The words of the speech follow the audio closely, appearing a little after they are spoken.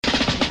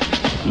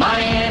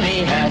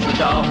Miami has the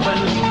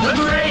Dolphins, the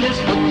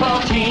greatest football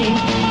team.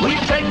 We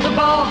take the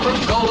ball from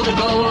goal to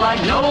goal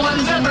like no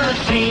one's ever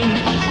seen.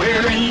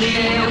 We're in the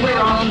air, we're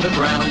on the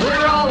ground,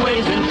 we're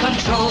always in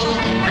control.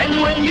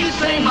 And when you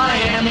say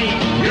Miami,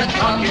 you're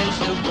talking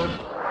Super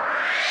Bowl.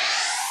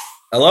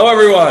 Hello,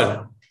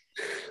 everyone,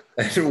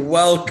 and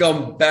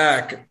welcome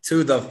back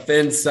to the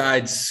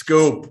Finside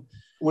Scoop.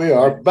 We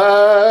are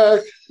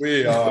back.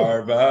 We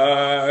are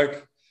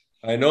back.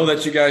 I know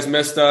that you guys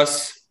missed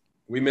us.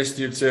 We missed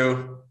you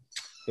too.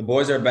 The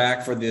boys are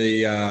back for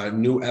the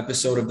new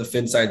episode of the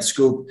Finside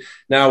Scoop.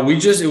 Now,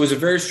 it was a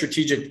very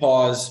strategic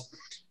pause.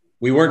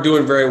 We weren't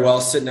doing very well,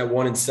 sitting at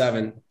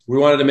 1-7. We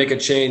wanted to make a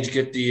change,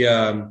 get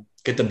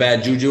the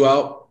bad juju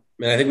out,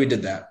 and I think we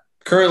did that.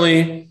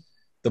 Currently,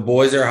 the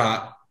boys are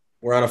hot.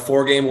 We're on a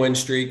 4-game win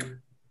streak.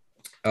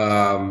 In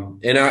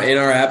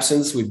our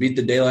absence, we beat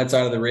the daylights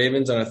out of the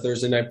Ravens on a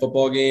Thursday night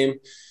football game,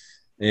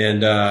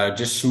 and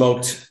just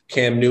smoked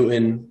Cam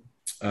Newton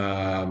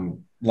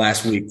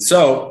last week.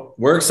 So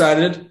we're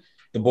excited.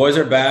 The boys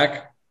are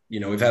back. You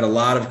know, we've had a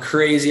lot of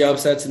crazy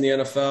upsets in the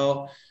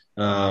NFL,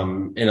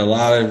 and a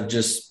lot of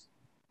just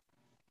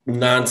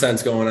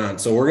nonsense going on.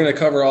 So we're going to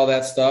cover all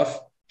that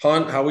stuff.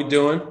 Hunt, how we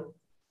doing?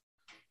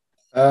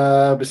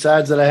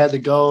 Besides that, I had to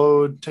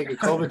go take a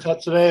COVID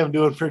test today. I'm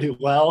doing pretty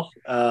well.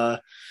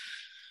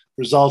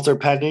 Results are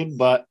pending,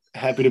 but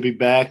happy to be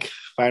back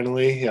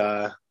finally.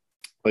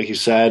 Like you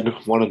said,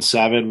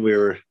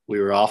 1-7. We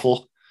were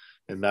awful,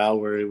 and now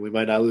we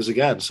might not lose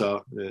again.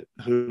 So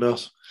who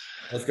knows?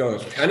 Let's go.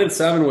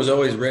 10-7 was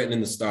always written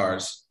in the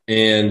stars,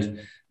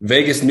 and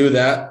Vegas knew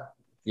that.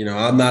 You know,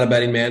 I'm not a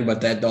betting man,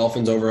 but that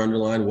Dolphins over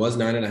underline was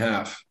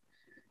 9.5.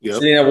 Yep.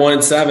 Sitting at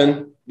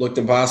 1-7 looked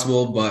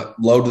impossible, but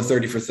load the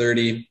 30 for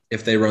 30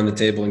 if they run the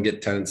table and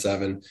get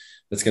 10-7.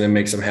 That's going to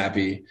make some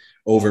happy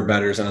over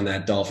bettors on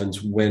that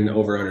Dolphins win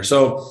over under.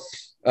 So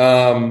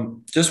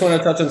just want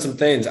to touch on some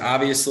things.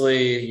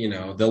 Obviously, you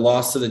know, the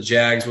loss to the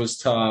Jags was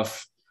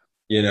tough.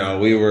 You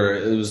know,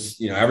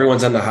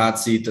 everyone's on the hot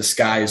seat. The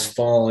sky is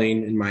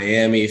falling in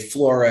Miami.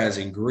 Flores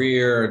and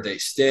Greer, they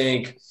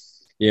stink.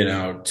 You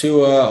know,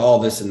 Tua, all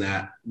this and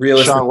that.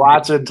 Sean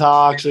Watson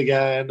talks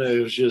again.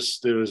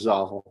 It was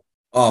awful.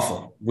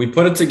 Awful. We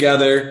put it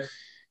together.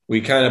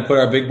 We kind of put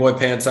our big boy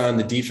pants on.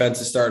 The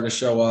defense is starting to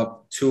show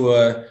up.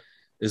 Tua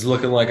is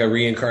looking like a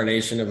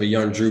reincarnation of a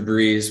young Drew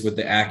Brees with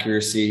the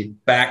accuracy.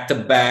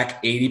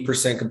 Back-to-back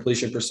 80%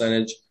 completion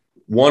percentage.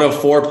 One of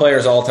 4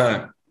 players all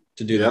time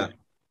to do that.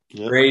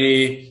 Yep.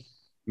 Brady,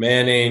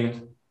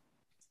 Manning,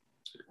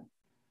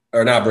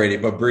 or not Brady,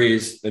 but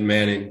Brees and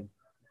Manning.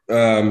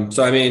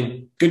 So, I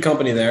mean, good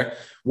company there.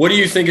 What do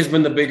you think has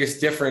been the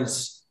biggest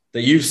difference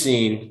that you've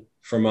seen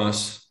from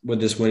us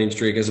with this winning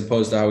streak as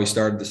opposed to how we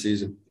started the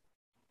season?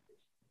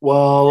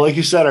 Well, like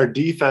you said, our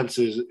defense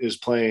is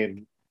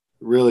playing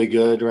really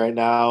good right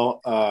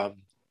now.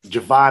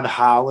 Javon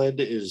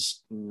Holland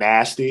is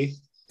nasty.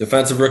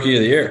 Defensive Rookie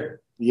of the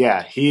Year.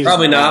 Yeah, he's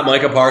probably not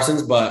Micah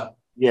Parsons, but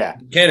yeah,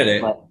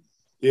 candidate.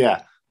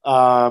 Yeah.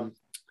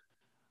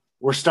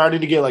 We're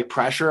starting to get like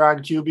pressure on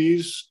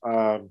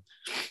QBs.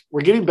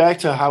 We're getting back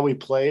to how we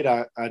played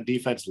on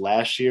defense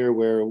last year,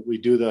 where we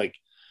do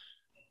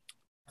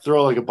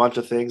throw like a bunch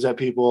of things at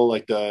people,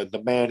 like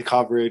the man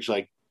coverage,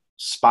 like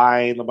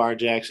spying Lamar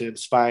Jackson,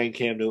 spying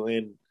Cam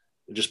Newton,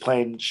 and just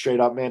playing straight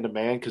up man to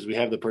man because we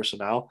have the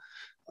personnel.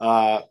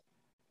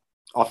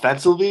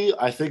 Offensively,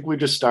 I think we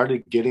just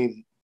started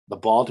getting the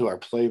ball to our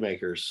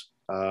playmakers.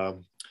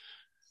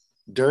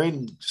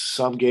 During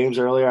some games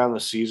earlier on in the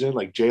season,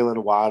 like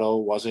Jalen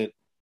Waddle wasn't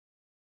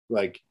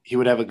like he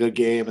would have a good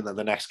game, and then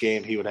the next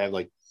game he would have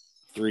like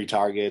 3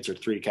 targets or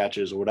 3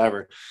 catches or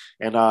whatever.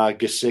 And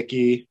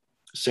Gesicki,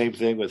 same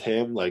thing with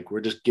him. Like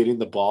we're just getting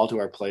the ball to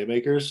our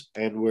playmakers,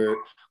 and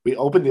we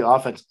opened the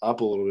offense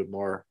up a little bit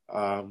more.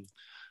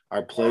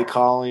 Our play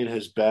calling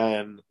has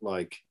been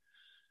like,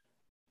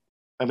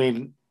 I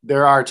mean,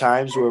 there are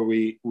times where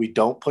we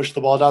don't push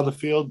the ball down the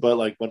field, but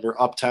like when we're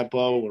up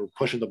tempo, when we're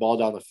pushing the ball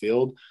down the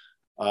field,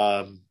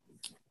 our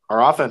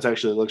offense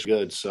actually looks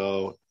good.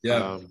 So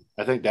yeah,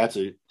 I think that's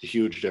a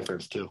huge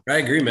difference too. I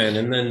agree, man.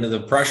 And then the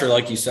pressure,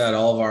 like you said,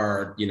 all of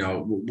our, you know,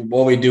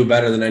 what we do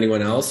better than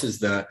anyone else is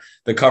the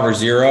cover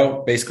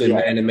zero, basically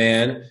man to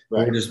man.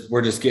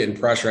 We're just getting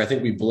pressure. I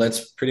think we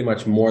blitz pretty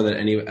much more than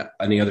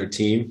any other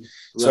team. Right.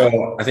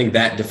 So I think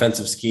that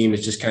defensive scheme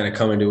is just kind of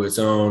coming to its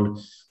own.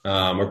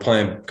 We're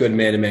playing good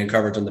man-to-man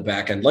coverage on the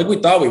back end, like we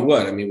thought we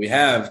would. I mean, we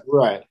have.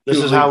 Right. This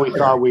is how we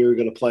thought we were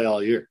going to play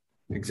all year.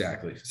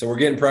 Exactly. So we're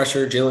getting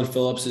pressure. Jalen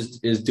Phillips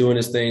is doing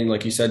his thing,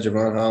 like you said,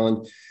 Javon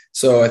Holland.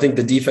 So I think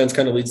the defense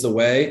kind of leads the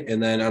way.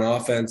 And then on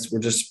offense, we're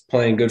just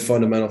playing good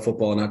fundamental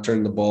football, not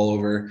turning the ball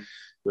over.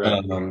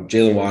 Right.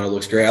 Jalen Waddle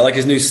looks great. I like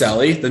his new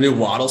celly, the new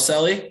Waddle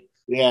celly.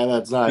 Yeah,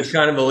 that's nice. It's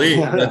kind of elite.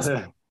 That's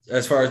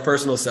as far as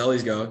personal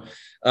cellies go.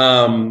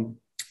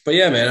 But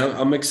yeah, man,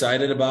 I'm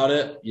excited about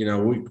it. You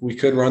know, we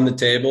could run the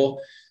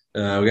table.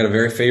 We got a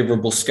very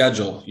favorable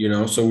schedule, you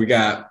know, so we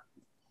got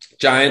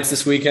Giants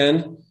this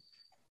weekend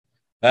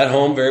at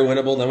home, very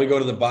winnable. Then we go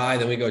to the bye,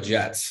 then we go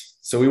Jets.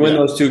 So we win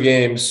those 2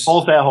 games.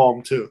 Both at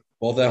home too.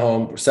 both at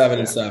home. We're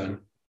 7-7.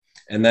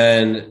 And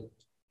then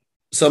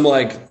some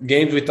like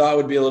games we thought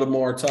would be a little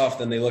more tough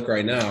than they look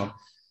right now.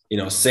 You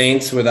know,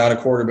 Saints without a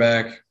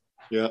quarterback.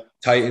 Yeah.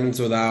 Titans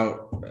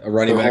without a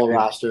running back. Whole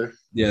roster.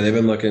 Yeah, they've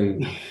been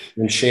looking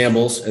in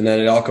shambles. And then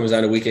it all comes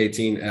down to week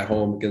 18 at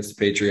home against the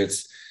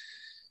Patriots.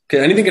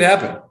 Anything could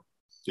happen.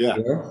 Yeah.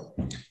 You know?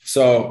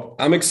 So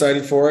I'm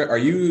excited for it.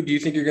 Do you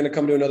think you're going to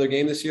come to another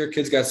game this year?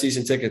 Kids got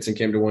season tickets and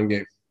came to one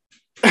game.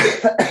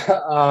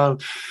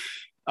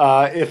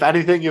 If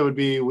anything, it would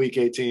be week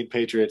 18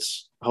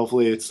 Patriots.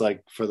 Hopefully it's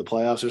like for the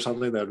playoffs or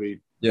something. That would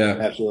be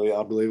absolutely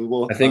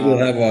unbelievable. I think we'll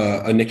have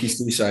a Nikki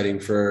C sighting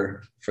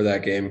for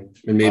that game,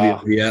 and maybe a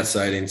BS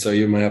sighting. So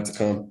you might have to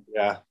come.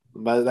 Yeah.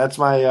 That's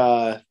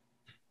my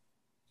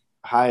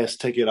highest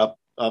ticket up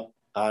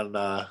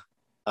on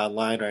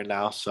online right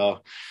now.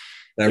 So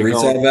that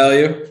resale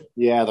value?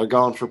 Yeah, they're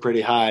going for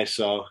pretty high.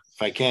 So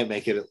if I can't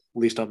make it, at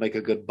least I'll make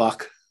a good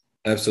buck.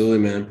 Absolutely,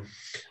 man.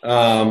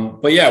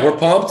 But yeah, we're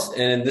pumped,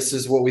 and this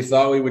is what we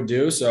thought we would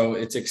do. So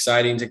it's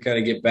exciting to kind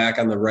of get back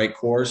on the right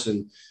course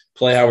and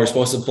play how we're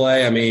supposed to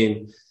play. I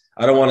mean,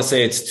 I don't want to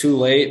say it's too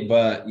late,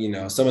 but you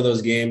know, some of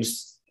those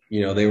games,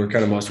 you know, they were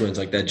kind of must wins.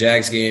 Like that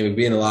Jags game would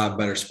be in a lot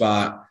better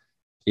spot,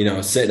 you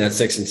know, sitting at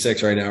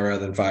 6-6 right now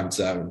rather than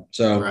 5-7.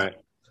 So right.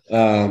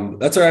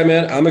 That's all right,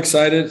 man. I'm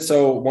excited.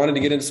 So wanted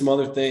to get into some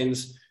other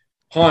things.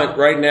 Hunt,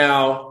 right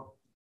now,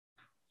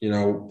 you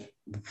know,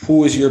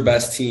 who is your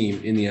best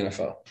team in the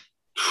NFL?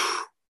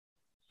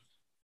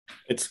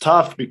 It's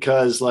tough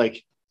because,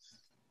 like,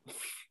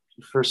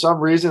 for some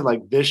reason,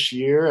 like this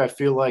year, I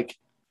feel like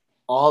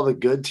all the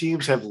good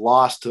teams have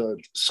lost to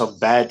some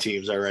bad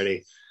teams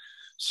already.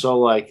 So,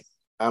 like,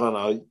 I don't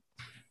know,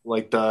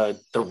 like the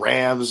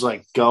Rams,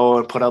 like, go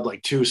and put up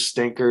like 2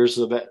 stinkers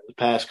the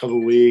past couple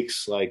of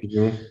weeks. Like,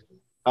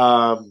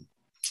 but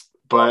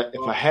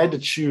if I had to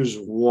choose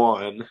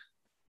one,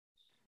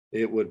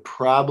 it would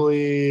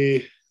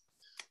probably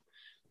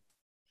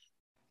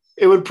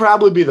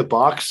be the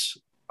Bucs.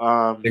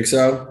 Think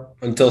so?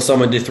 Until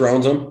someone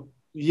dethrones them?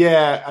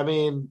 Yeah, I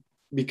mean,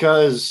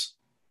 because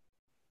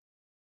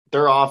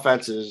their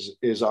offense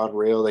is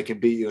unreal. They can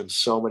beat you in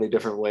so many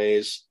different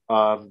ways.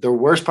 The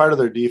worst part of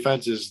their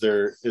defense is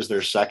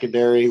their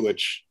secondary,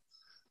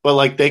 but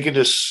like they can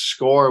just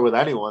score with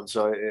anyone.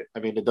 So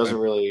it doesn't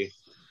really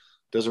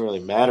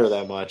matter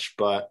that much.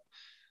 But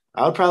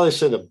I would probably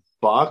say the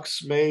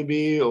Bucs,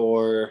 maybe,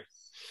 or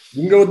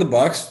you can go with the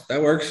Bucs.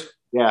 That works.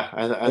 Yeah,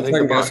 I think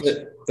the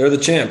Bucs. They're the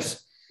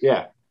champs.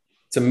 Yeah.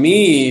 To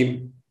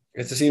me,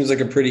 it seems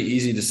like a pretty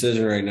easy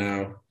decision right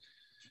now.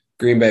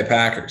 Green Bay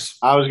Packers.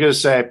 I was going to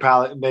say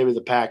probably maybe the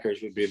Packers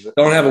would be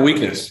don't have a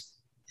weakness.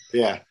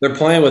 Yeah. They're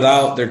playing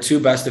without their 2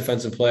 best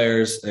defensive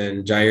players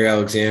and Jair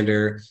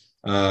Alexander,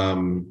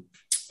 and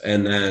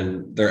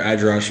then their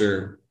edge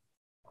rusher.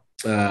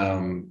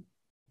 And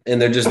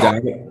they're just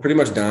pretty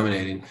much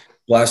dominating.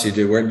 Bless you,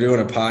 dude. We're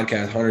doing a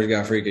podcast. Hunter's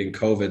got freaking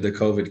COVID, the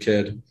COVID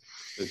kid.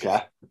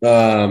 Okay.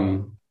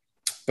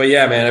 But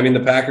yeah, man, I mean, the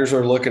Packers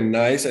are looking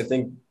nice. I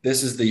think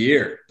this is the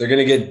year. They're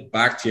going to get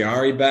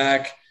Bakhtiari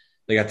back.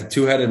 They got the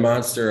 2-headed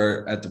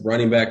monster at the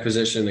running back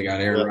position. They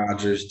got Aaron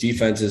Rodgers.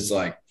 Defense is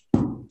like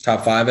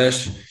top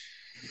 5-ish.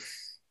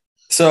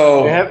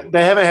 So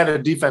they haven't had a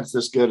defense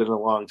this good in a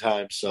long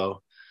time.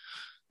 So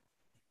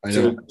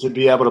to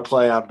be able to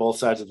play on both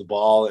sides of the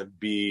ball and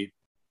be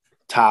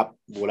top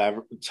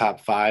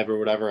 5 or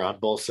whatever on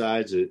both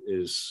sides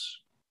it's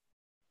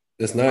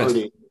nice.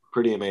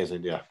 Pretty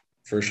amazing. Yeah,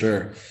 for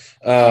sure.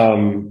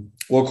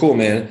 Well, cool,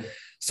 man.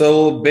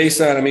 So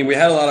based on, I mean, we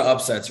had a lot of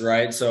upsets,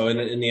 right? So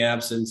in the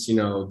absence, you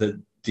know,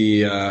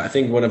 I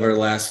think one of our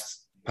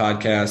last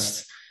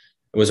podcasts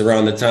was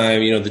around the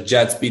time, you know, the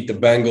Jets beat the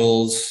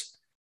Bengals.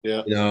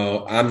 Yeah. You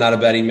know, I'm not a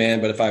betting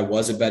man, but if I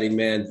was a betting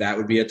man, that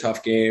would be a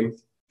tough game.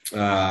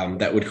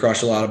 That would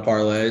crush a lot of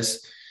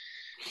parlays.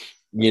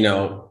 You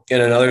know,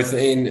 and another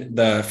thing,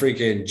 the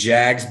freaking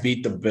Jags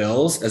beat the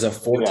Bills as a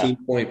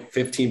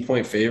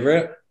 15-point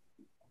favorite.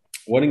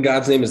 What in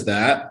God's name is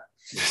that?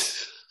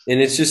 And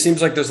it just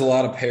seems like there's a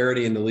lot of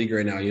parity in the league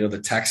right now. You know,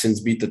 the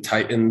Texans beat the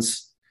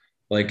Titans.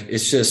 Like,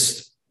 it's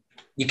just,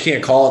 you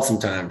can't call it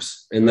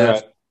sometimes. And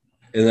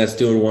that's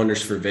doing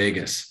wonders for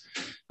Vegas.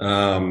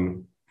 I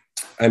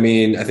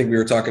mean, I think we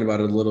were talking about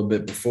it a little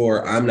bit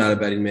before. I'm not a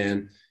betting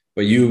man,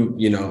 but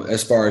you know,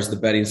 as far as the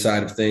betting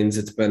side of things,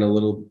 it's been a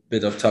little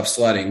bit of tough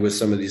sledding with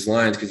some of these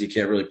lines because you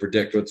can't really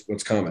predict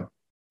what's coming.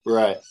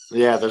 Right.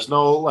 Yeah. There's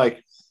no,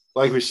 like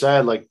we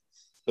said, like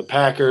the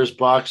Packers,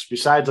 Bucs,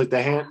 besides like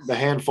the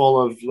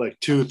handful of like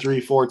 2,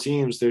 3, 4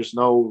 teams, there's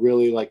no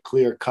really like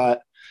clear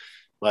cut,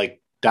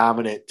 like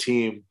dominant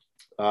team.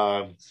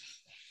 So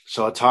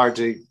it's hard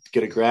to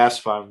get a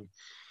grasp on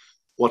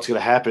what's going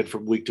to happen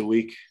from week to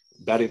week,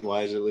 betting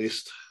wise, at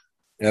least.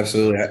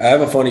 Absolutely. I have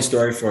a funny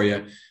story for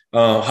you.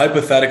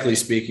 Hypothetically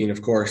speaking,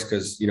 of course,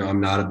 because, you know, I'm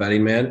not a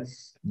betting man,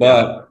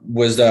 but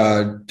was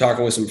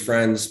talking with some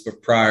friends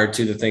prior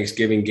to the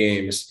Thanksgiving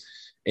games,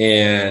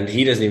 and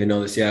he doesn't even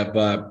know this yet,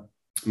 but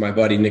my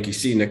buddy Nick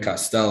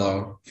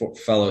Costello,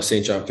 fellow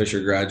St. John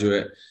Fisher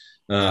graduate,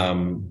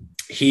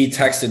 he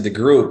texted the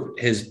group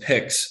his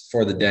picks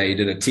for the day. He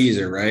did a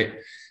teaser, right?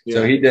 Yeah.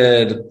 So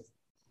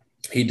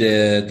he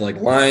did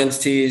like Lions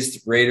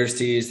teased, Raiders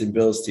teased, and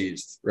Bills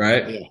teased,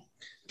 right? Yeah.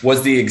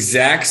 Was the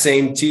exact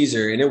same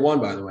teaser, and it won,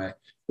 by the way,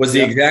 was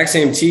the exact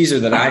same teaser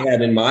that I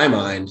had in my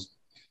mind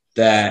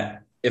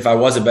that if I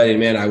was a betting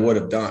man, I would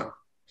have done.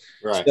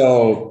 Right.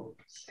 So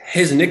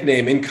his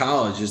nickname in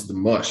college is the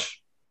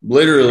Mush,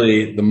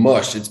 literally the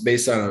Mush. It's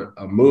based on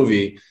a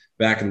movie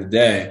back in the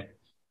day,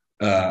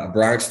 A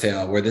Bronx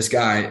Tale, where this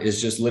guy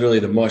is just literally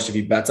the Mush. If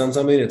he bets on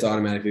something, it's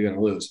automatically going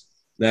to lose.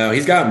 Now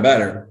he's gotten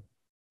better,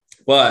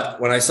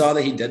 but when I saw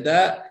that he did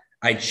that,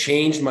 I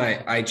changed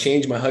my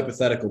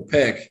hypothetical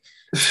pick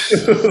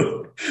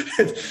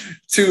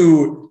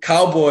to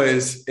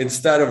Cowboys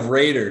instead of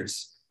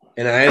Raiders,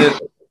 and I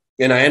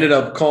ended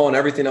up calling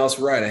everything else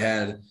right. I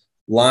had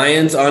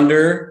Lions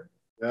under,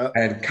 I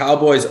had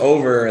Cowboys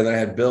over, and then I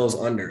had Bills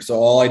under. So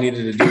all I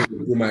needed to do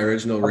was do my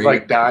original I'm read.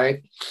 like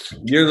dying.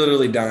 You're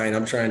literally dying.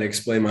 I'm trying to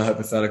explain my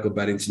hypothetical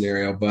betting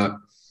scenario, but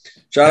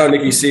shout out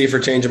Nikki C for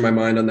changing my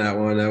mind on that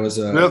one. That was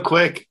real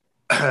quick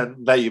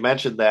that you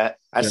mentioned that.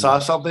 I saw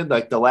something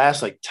like the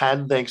last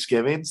 10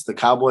 Thanksgivings, the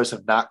Cowboys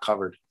have not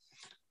covered.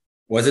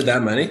 Was it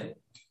that many?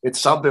 It's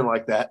something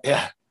like that.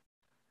 Yeah.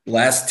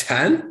 Last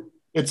 10?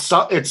 It's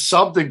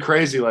something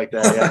crazy like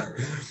that. Yeah.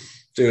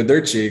 Dude,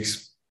 they're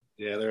cheeks.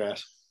 Yeah, they're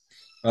ass.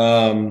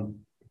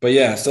 But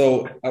yeah,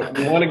 so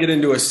we want to get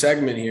into a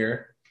segment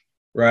here,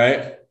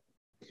 right?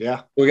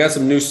 Yeah. We got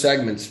some new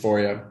segments for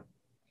you.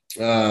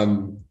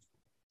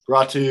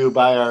 Brought to you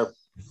by our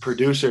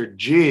producer,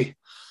 G.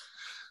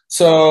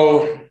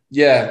 So,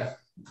 yeah.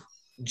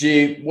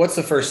 G, what's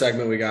the first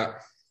segment we got?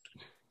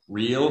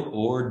 Real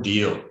or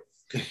deal?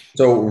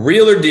 So,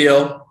 real or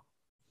deal,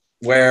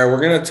 where we're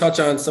going to touch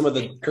on some of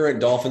the current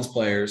Dolphins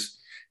players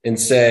and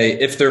say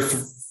if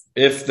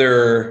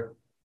they're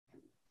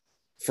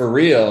for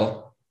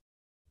real,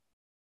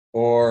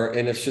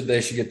 and if they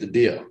should get the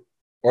deal,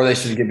 or they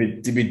should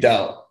be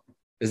dealt.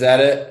 Is that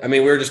it? I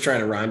mean, we were just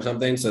trying to rhyme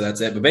something, so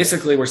that's it. But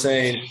basically, we're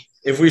saying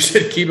if we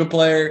should keep a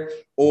player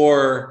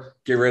or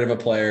get rid of a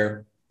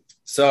player.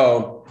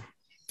 So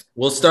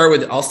I'll start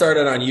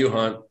it on you,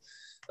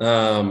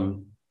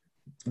 Hunt.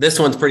 This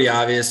one's pretty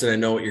obvious, and I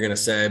know what you're going to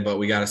say, but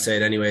we got to say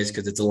it anyways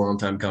because it's a long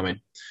time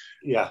coming.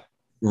 Yeah.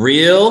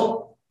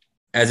 Real,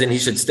 as in he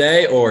should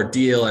stay, or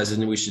deal, as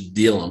in we should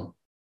deal him?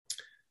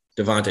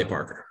 Devontae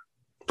Parker.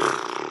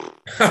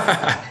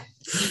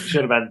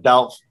 Should have been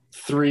dealt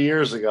 3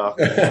 years ago.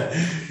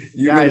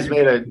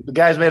 The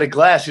guy's made a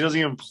glass. He doesn't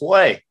even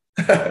play.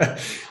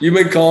 You've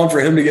been calling for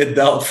him to get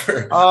dealt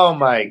for. Oh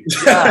my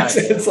god!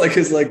 It's like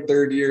his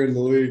third year in the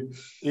league.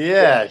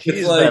 Yeah,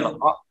 he's been.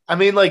 I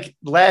mean,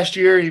 last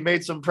year he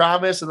made some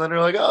promise, and then they're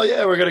like, "Oh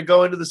yeah, we're gonna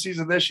go into the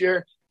season this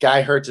year."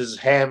 Guy hurts his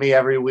hammy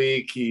every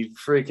week. He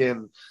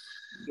stinks.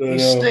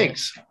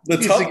 The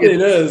tough thing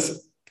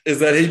is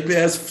that he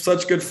has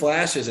such good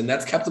flashes, and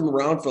that's kept him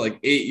around for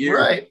 8 years.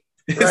 Right.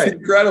 It's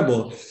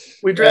incredible.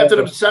 We drafted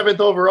him 7th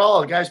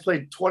overall. The guy's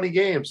played 20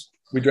 games.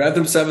 We drafted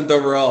him 7th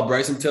overall.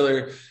 Bryson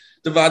Tiller,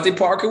 Devontae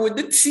Parker with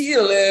the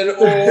teal and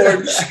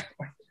orange.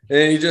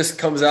 And he just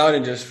comes out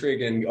and just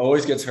freaking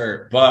always gets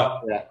hurt.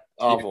 But yeah,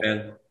 awful.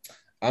 Man,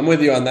 I'm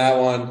with you on that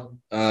one.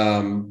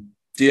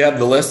 Do you have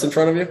the list in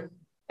front of you?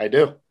 I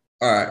do.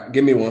 All right,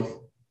 give me one.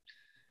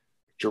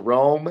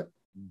 Jerome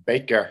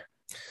Baker.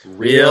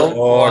 Real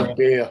or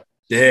deal?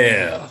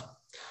 Yeah.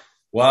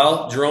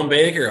 Well, Jerome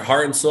Baker,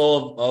 heart and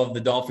soul of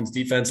the Dolphins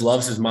defense,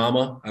 loves his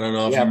mama. I don't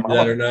know if you knew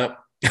that or not.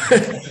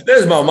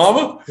 There's my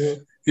mama. Yeah.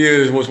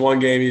 He was one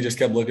game, he just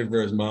kept looking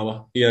for his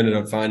mama. He ended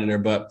up finding her.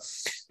 But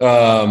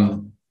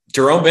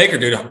Jerome Baker,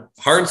 dude,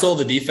 heart and soul of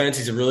the defense.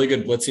 He's a really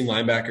good blitzing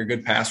linebacker,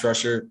 good pass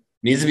rusher.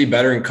 Needs to be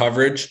better in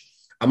coverage.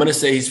 I'm going to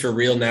say he's for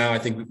real now. I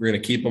think we're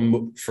going to keep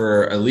him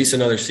for at least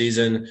another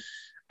season.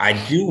 I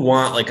do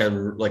want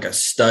a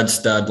stud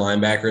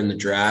linebacker in the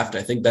draft.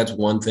 I think that's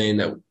one thing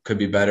that could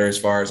be better as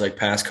far as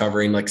pass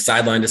covering,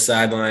 sideline to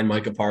sideline,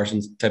 Micah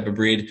Parsons type of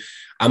breed.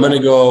 I'm gonna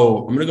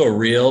go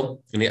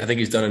real, and I think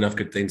he's done enough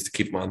good things to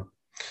keep him on.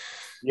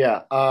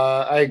 Yeah,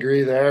 I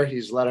agree there.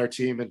 He's led our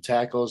team in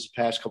tackles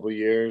the past couple of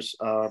years.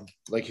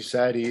 Like you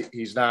said,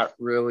 he's not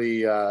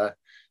really a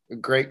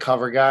great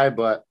cover guy,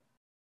 but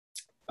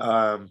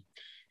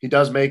he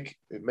does make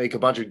a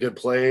bunch of good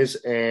plays,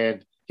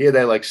 and he had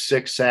that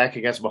 6 sack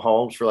against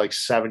Mahomes for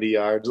 70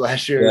 yards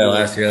last year. Yeah,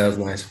 last year that was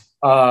nice.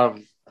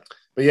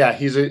 But yeah,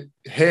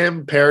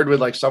 him paired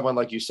with someone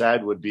like you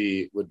said would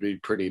be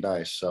pretty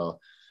nice. So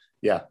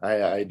yeah,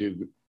 I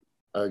do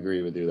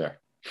agree with you there.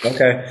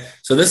 Okay,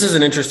 so this is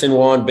an interesting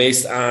one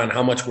based on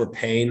how much we're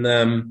paying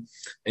them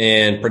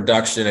and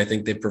production. I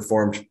think they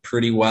performed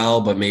pretty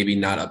well, but maybe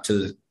not up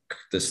to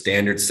the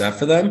standard set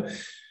for them.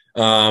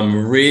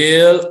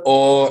 Real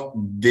or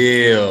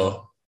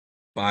deal,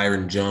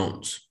 Byron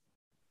Jones.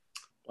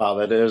 Wow,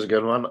 that is a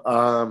good one.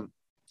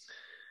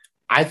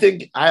 I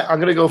think I'm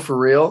going to go for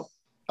real.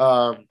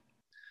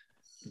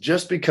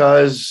 Just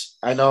because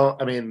I know,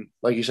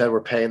 like you said,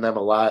 we're paying them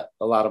a lot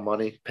of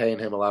money, paying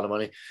him a lot of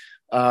money.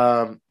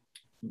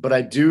 but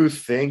I do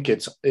think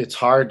it's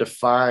hard to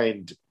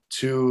find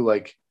two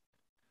like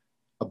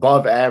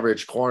above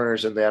average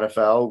corners in the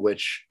NFL,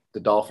 which the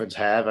Dolphins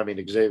have. I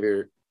mean,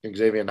 Xavier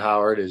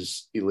Howard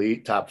is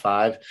elite, top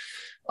 5.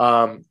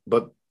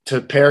 But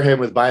to pair him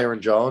with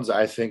Byron Jones,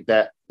 I think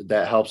that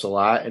helps a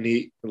lot. And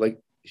he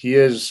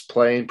is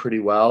playing pretty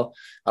well.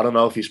 I don't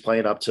know if he's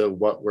playing up to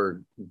what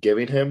we're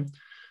giving him,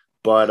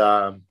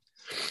 but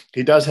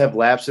he does have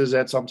lapses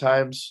at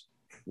sometimes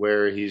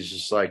where he's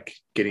just like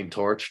getting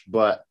torched.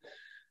 But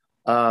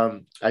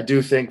I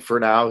do think for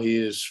now he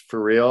is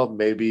for real.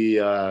 Maybe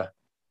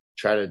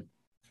try to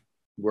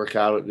work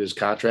out his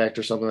contract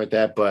or something like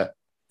that. But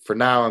for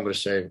now, I'm going to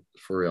say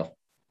for real.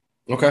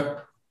 Okay,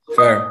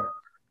 fair.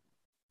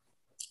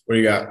 What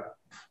do you got?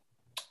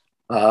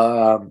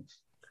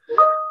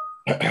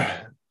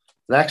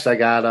 Next, I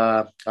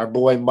got our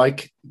boy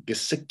Mike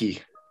Gesicki.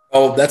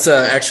 Oh, that's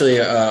actually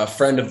a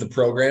friend of the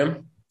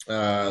program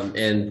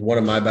and one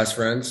of my best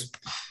friends,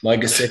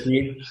 Mike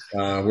Gesicki.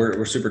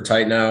 We're super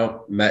tight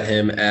now. Met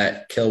him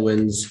at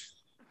Kilwin's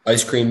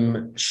ice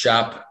cream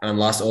shop on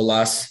Las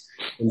Olas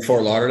in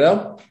Fort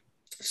Lauderdale.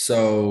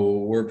 So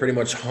we're pretty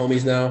much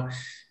homies now.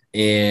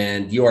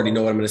 And you already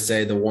know what I'm going to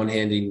say, the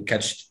one-handed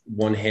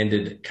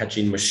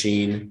catching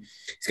machine.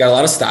 He's got a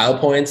lot of style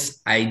points.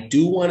 I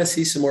do want to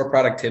see some more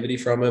productivity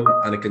from him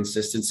on a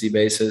consistency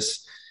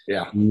basis.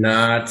 Yeah.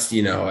 Not,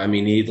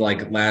 he'd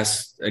like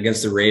last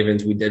against the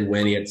Ravens, we did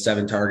win. He had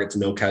 7 targets,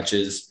 no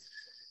catches.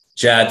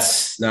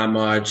 Jets, not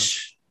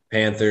much.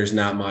 Panthers,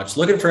 not much.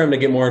 Looking for him to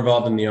get more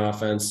involved in the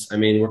offense. I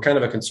mean, we're kind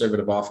of a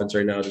conservative offense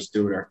right now, just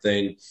doing our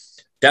thing.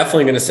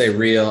 Definitely going to say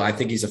real. I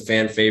think he's a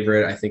fan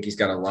favorite. I think he's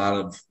got a lot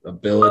of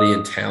ability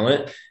and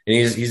talent, and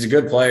he's a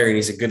good player and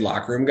he's a good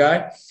locker room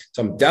guy.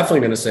 So I'm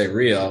definitely going to say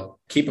real.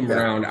 Keep him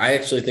around. I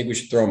actually think we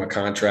should throw him a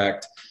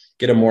contract,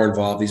 get him more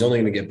involved. He's only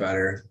going to get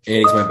better, and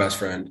he's my best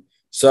friend.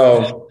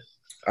 So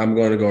I'm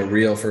going to go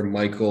real for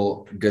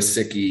Michael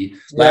Gesicki.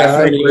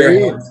 I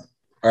agree. All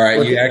right,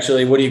 what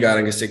do you got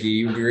on Gesicki?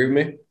 You agree with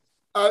me?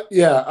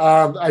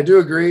 I do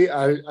agree.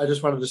 I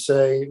just wanted to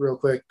say real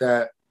quick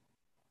that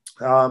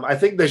I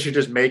think they should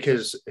just make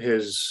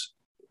his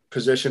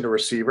position a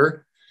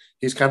receiver.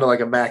 He's kind of like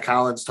a Matt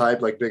Collins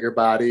type, like bigger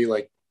body,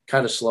 like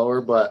kind of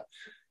slower, but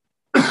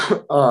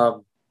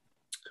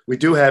we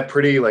do have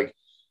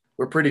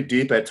we're pretty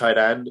deep at tight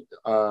end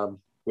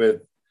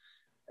with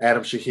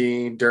Adam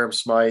Shaheen, Durham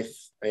Smythe,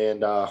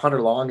 and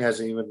Hunter Long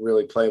hasn't even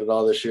really played at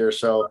all this year.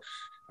 So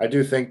I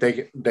do think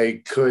they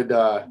could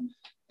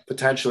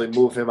potentially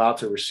move him out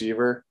to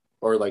receiver,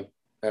 or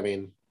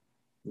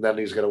then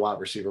he's going to want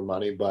receiver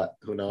money, but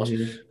who knows?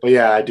 Mm-hmm. But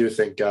yeah, I do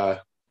think we're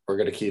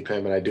going to keep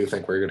him, and I do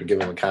think we're going to give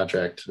him a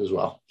contract as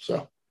well.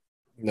 So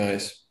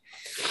nice.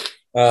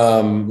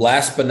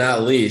 Last but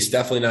not least,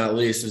 definitely not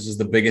least, this is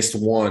the biggest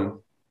one.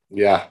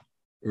 Yeah.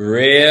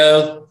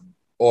 Real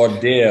or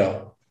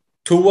deal?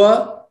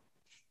 Tua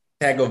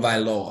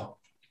Tagovailoa.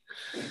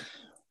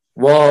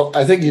 Well,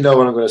 I think you know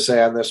what I'm going to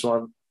say on this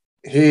one.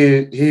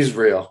 He's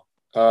real.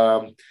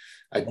 A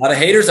lot of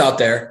haters out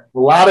there. A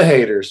lot of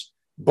haters,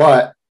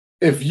 but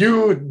if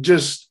you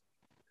just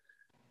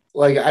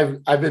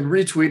I've been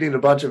retweeting a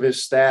bunch of his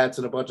stats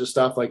and a bunch of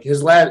stuff. Like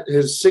his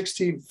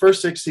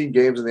first 16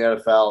 games in the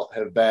NFL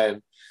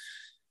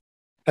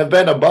have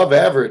been above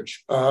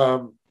average. I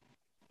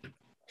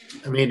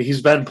mean,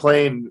 he's been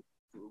playing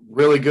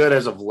really good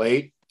as of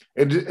late.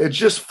 It's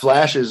just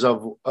flashes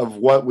of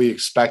what we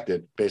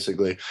expected,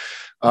 basically.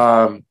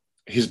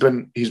 He's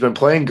been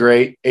playing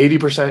great,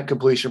 80%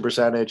 completion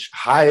percentage,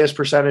 highest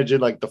percentage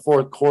in the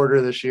fourth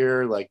quarter this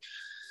year.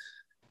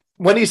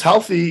 When he's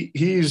healthy,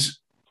 he's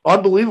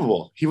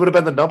unbelievable. He would have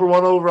been the number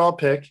 1 overall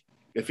pick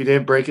if he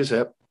didn't break his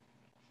hip.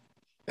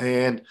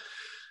 And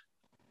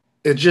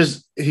he's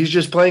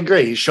just playing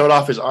great. He showed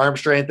off his arm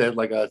strength and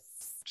a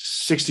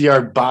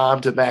 60-yard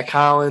bomb to Matt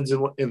Collins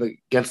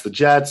against the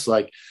Jets.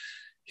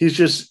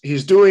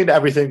 He's doing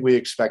everything we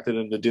expected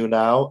him to do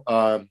now.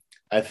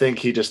 I think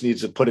he just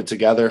needs to put it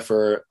together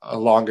for a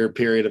longer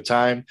period of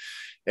time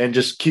and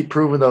just keep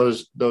proving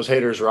those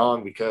haters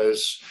wrong,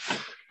 because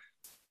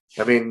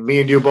I mean, me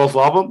and you both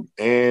love him,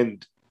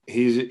 and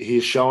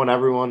he's showing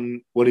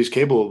everyone what he's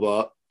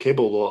capable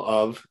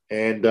of.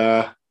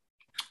 And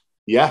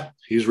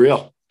he's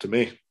real to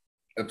me.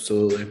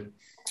 Absolutely.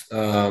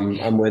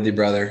 I'm with you,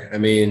 brother. I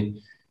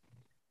mean,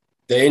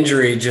 the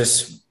injury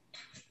just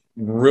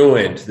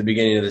ruined the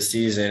beginning of the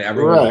season.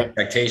 Everyone's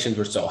expectations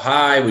were so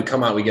high. We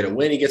come out, we get a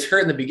win. He gets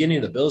hurt in the beginning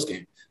of the Bills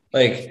game.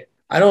 I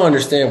don't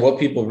understand what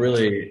people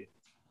really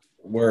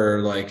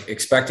were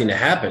expecting to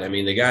happen. I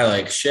mean, the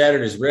guy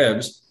shattered his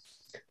ribs.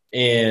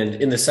 And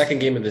in the second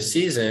game of the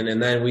season,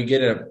 and then we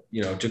get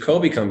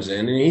Jacoby comes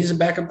in and he's a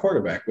backup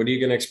quarterback. What are you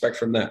going to expect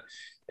from that?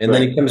 And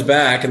then he comes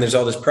back and there's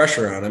all this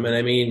pressure on him. And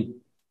I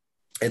mean,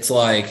 it's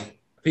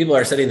people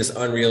are setting this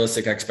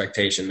unrealistic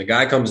expectation. The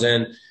guy comes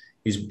in,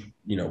 he's,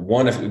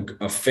 won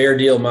a fair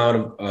deal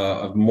amount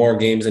of more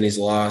games than he's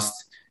lost.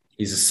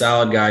 He's a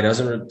solid guy,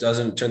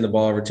 doesn't turn the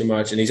ball over too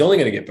much, and he's only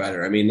going to get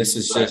better. I mean, this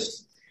is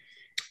just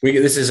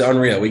This is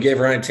unreal. We gave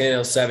Ryan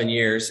Tannehill 7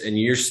 years, and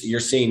you're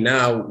seeing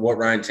now what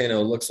Ryan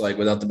Tannehill looks like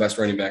without the best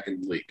running back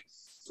in the league.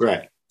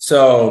 Right.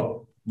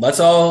 So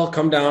let's all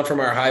come down from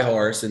our high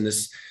horse in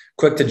this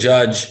quick to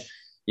judge,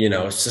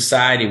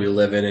 society we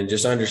live in, and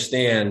just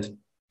understand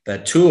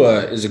that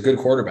Tua is a good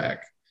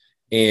quarterback.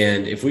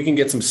 And if we can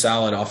get some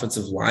solid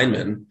offensive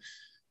linemen,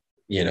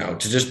 to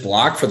just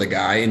block for the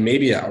guy, and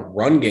maybe a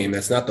run game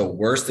that's not the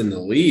worst in the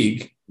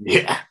league.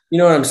 Yeah. You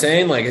know what I'm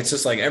saying? Like, it's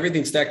just like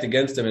everything's stacked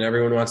against him and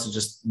everyone wants to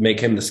just make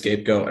him the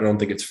scapegoat. I don't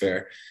think it's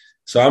fair.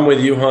 So I'm with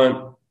you,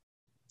 Hunt.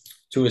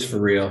 Tua is for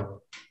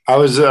real. I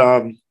was,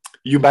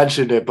 you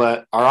mentioned it,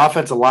 but our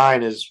offensive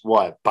line is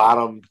what,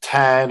 bottom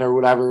 10 or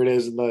whatever it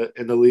is in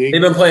the league.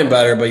 They've been playing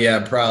better, but yeah,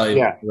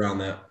 probably around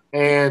that.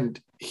 And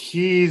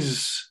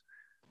he's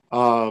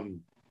got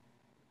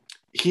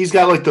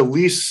like the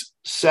least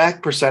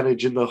sack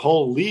percentage in the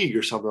whole league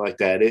or something like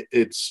that.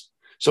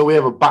 So we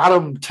have a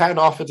bottom 10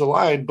 offensive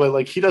line, but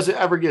like he doesn't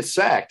ever get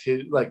sacked.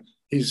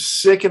 He's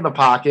sick in the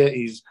pocket.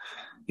 He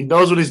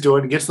knows what he's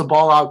doing. He gets the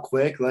ball out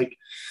quick. Like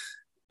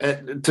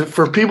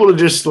for people to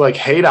just like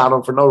hate on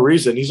him for no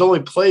reason. He's only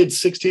played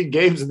 16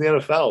 games in the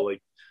NFL.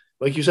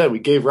 Like you said, we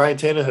gave Ryan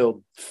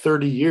Tannehill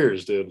 30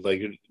 years, dude.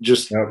 Like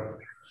just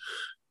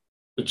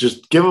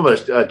give him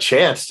a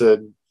chance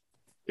to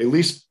at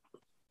least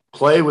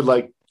play with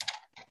like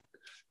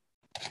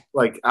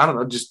I don't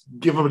know, just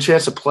give him a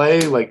chance to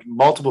play like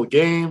multiple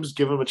games,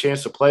 give him a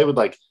chance to play with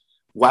like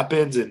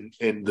weapons and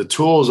the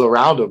tools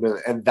around him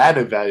and then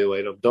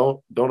evaluate him.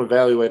 Don't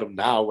evaluate him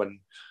now when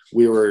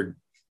we were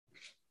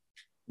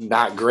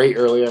not great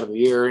early on in the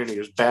year and he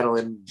was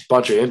battling a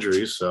bunch of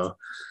injuries. So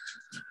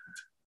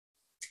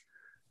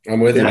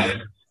I'm with you.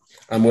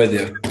 I'm with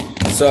you.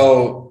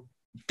 So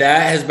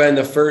that has been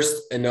the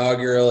first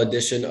inaugural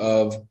edition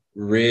of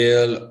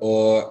Real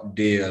or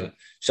Deal.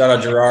 Shout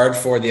out Gerard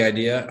for the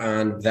idea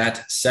on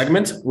that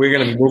segment. We're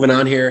going to be moving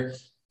on here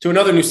to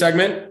another new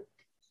segment.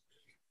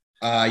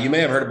 You may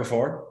have heard it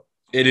before.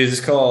 It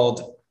is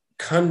called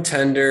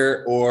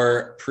Contender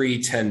or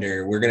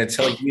Pretender. We're going to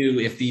tell you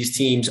if these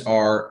teams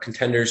are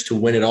contenders to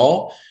win it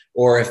all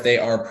or if they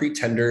are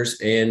pretenders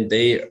and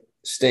they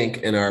stink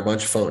and are a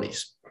bunch of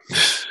phonies.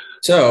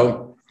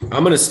 So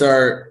I'm going to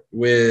start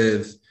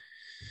with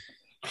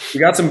 – we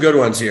got some good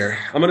ones here.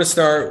 I'm going to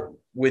start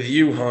with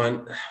you,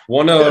 Hunt.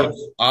 One of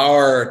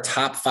our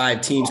top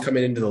 5 teams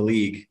coming into the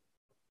league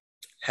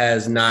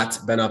has not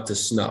been up to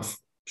snuff.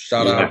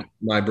 Shout out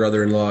my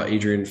brother-in-law,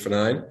 Adrian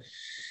Fanine.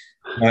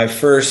 My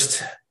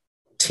first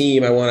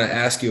team I want to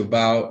ask you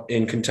about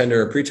in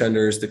contender or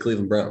pretender is the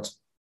Cleveland Browns.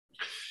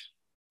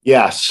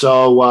 Yeah,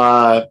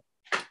 so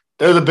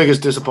they're the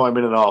biggest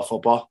disappointment in all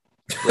football.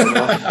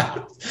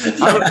 Right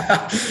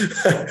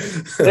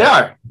they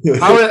are.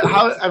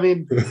 I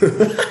mean,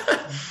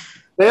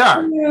 they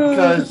are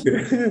because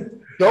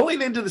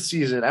going into the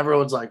season,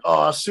 everyone's like,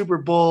 "Oh, Super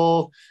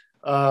Bowl,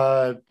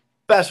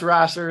 best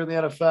roster in the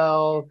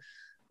NFL,"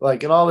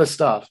 like, and all this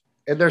stuff,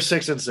 and they're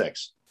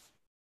 6-6.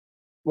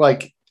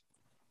 Like,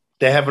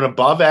 they have an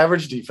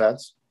above-average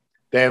defense.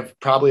 They have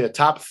probably a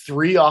top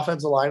 3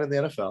 offensive line in the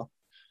NFL.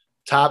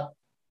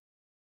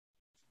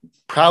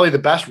 Probably the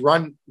best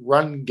run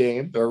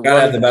game.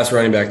 Gotta have the best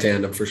running back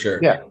tandem for sure.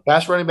 Yeah,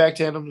 best running back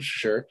tandem for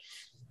sure.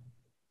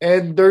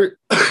 And they're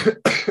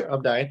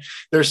I'm dying.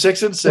 They're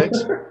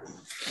 6-6,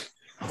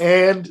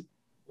 and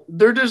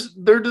they're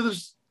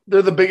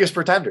the biggest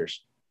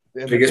pretenders.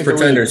 Biggest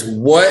pretenders.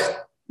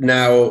 What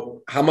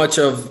now? How much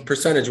of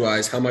percentage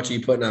wise? How much are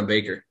you putting on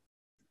Baker?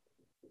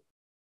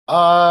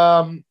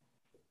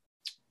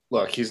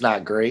 Look, he's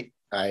not great.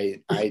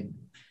 I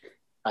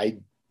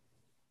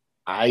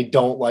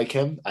don't like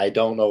him. I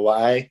don't know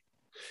why.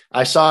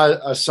 I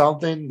saw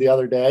something the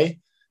other day.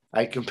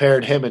 I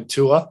compared him and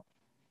Tua.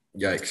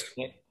 Yikes.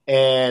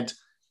 And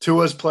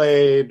Tua's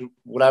played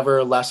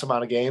whatever less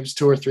amount of games,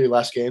 2 or 3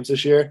 less games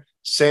this year.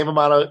 Same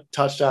amount of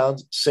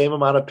touchdowns, same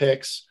amount of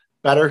picks,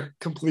 better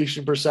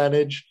completion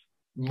percentage,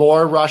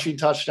 more rushing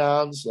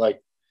touchdowns.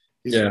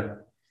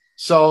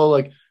 So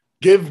like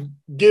give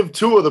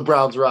Tua the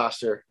Browns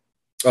roster.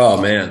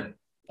 Oh man.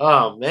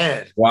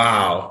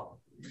 Wow.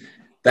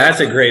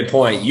 That's a great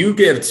point. You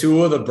give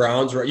Tua the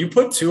Browns, you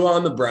put Tua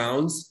on the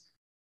Browns.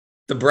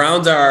 The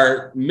Browns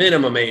are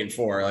minimum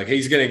 8-4. Like,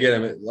 he's going to get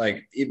him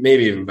like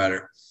maybe even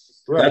better.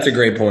 Right. That's a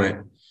great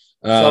point.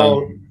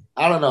 So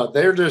I don't know.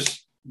 They're just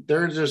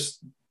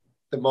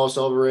the most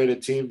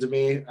overrated team to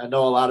me. I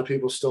know a lot of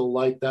people still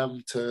like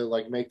them to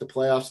like make the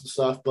playoffs and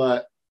stuff,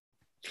 but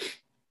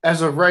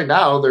as of right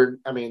now, they're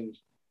not even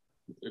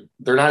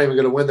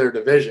going to win their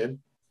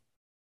division.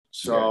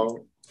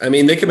 So I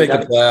mean, they can make the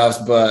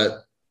playoffs,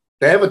 but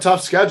they have a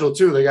tough schedule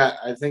too.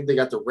 I think they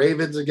got the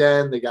Ravens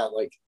again. They got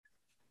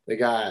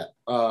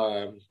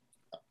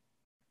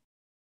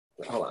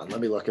hold on, let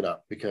me look it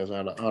up because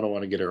I don't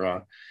want to get it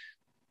wrong.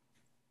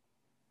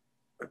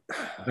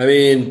 I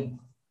mean,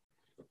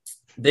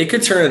 they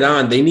could turn it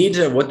on. They need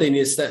to. What they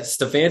need.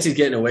 Stefanski's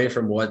getting away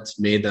from what's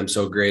made them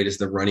so great is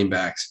the running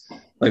backs,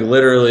 like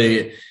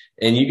literally.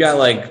 And you got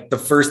like the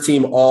first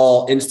team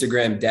all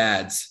Instagram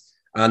dads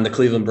on the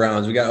Cleveland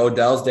Browns. We got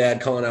Odell's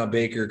dad calling out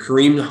Baker.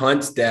 Kareem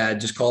Hunt's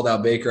dad just called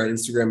out Baker on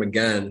Instagram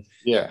again.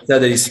 Yeah.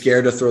 Said that he's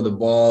scared to throw the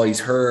ball. He's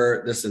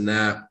hurt, this and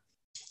that.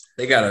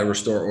 They got to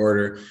restore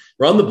order.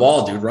 Run the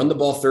ball, dude. Run the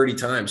ball 30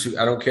 times.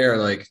 I don't care.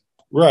 Like,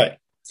 right.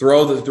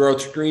 Throw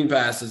screen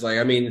passes. Like,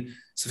 I mean,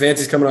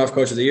 Stefanski's coming off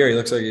Coach of the Year. He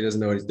looks like he doesn't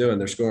know what he's doing.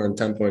 They're scoring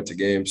 10 points a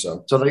game.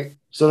 So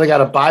they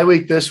got a bye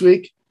week this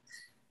week.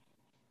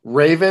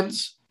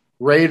 Ravens,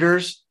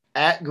 Raiders,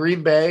 at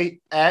Green Bay,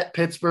 at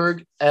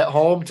Pittsburgh, at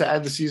home to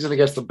end the season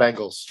against the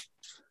Bengals.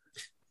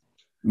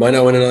 Might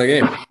not win another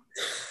game.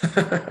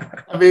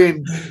 I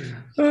mean,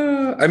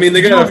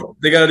 they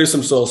gotta do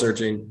some soul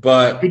searching.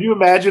 But could you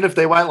imagine if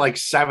they went like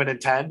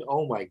 7-10?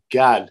 Oh my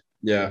God!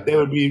 Yeah, they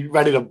would be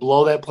ready to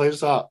blow that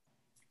place up.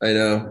 I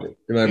know.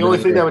 The only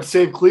thing that would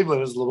save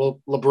Cleveland is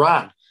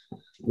LeBron.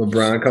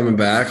 LeBron coming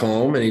back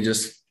home, and he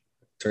just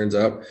turns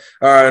up.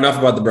 All right, enough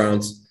about the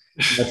Browns.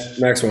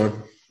 Next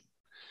one.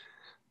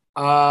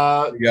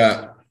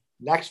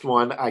 Next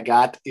one I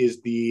got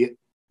is the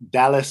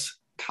Dallas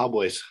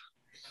Cowboys.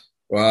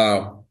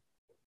 Wow.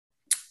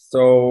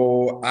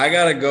 So I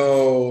gotta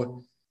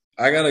go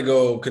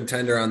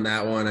contender on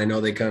that one. I know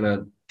they kind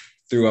of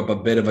threw up a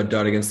bit of a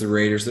dud against the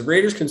Raiders. The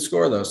Raiders can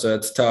score though, so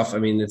it's tough. I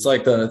mean, it's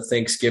like the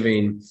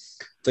Thanksgiving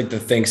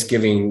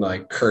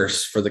like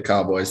curse for the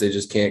Cowboys. They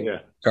just can't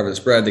cover the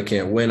spread. They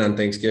can't win on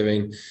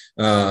Thanksgiving.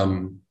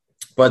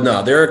 But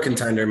no, they're a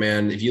contender,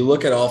 man. If you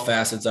look at all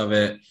facets of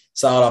it,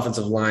 solid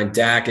offensive line.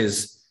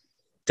 Dak's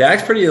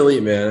pretty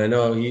elite, man. I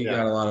know he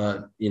got a lot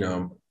of,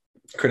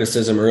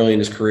 criticism early in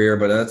his career,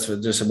 but that's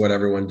just what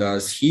everyone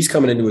does. He's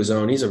coming into his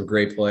own. He's a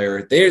great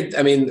player.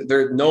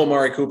 They're no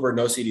Amari Cooper,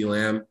 no CeeDee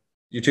Lamb.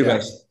 Your two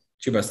best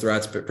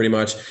threats, but pretty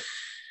much.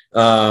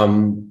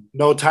 No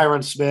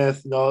Tyron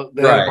Smith. No,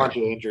 they had a bunch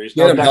of injuries.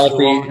 Get him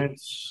healthy.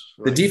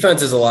 The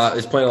defense is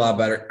playing a lot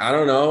better. I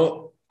don't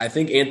know. I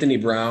think Anthony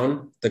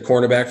Brown, the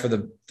cornerback for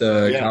the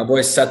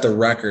Cowboys, set the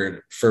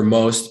record for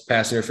most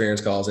pass interference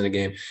calls in a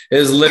game. It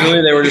was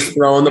literally they were just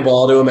throwing the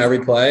ball to him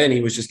every play, and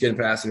he was just getting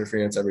pass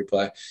interference every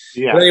play.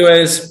 Yeah. But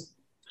anyways,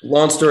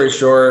 long story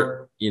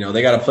short, they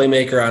got a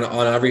playmaker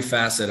on every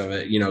facet of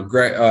it.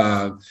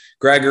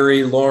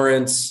 Gregory,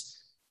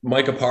 Lawrence,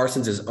 Micah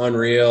Parsons is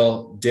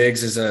unreal.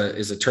 Diggs is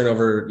a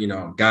turnover,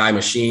 guy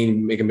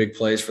machine, making big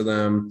plays for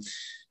them.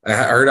 I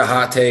heard a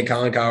hot take.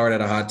 Colin Cowherd had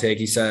a hot take.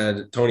 He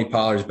said Tony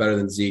Pollard is better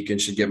than Zeke and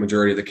should get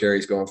majority of the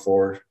carries going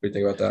forward. What do you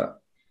think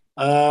about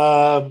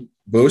that?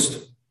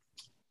 Boost? A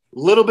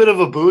little bit of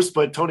a boost,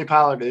 but Tony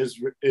Pollard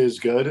is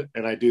good,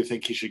 and I do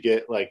think he should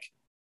get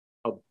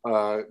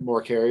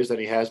more carries than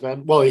he has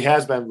been. Well, he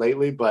has been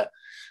lately, but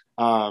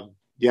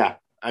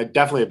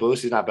definitely a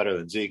boost. He's not better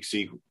than Zeke.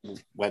 Zeke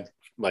went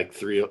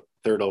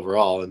third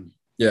overall, and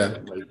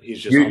he's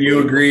just.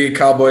 You agree?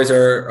 Cowboys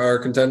are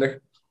a contender.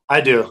 I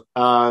do.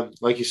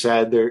 Like you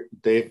said,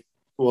 they've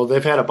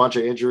had a bunch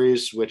of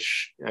injuries,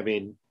 which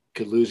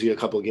could lose you a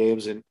couple of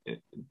games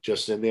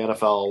just in the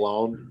NFL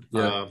alone.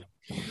 Yeah.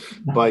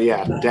 But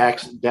yeah,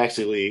 Dak's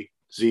elite,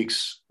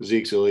 Zeke's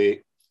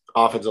elite,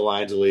 offensive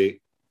line's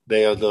elite.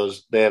 They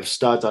have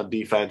studs on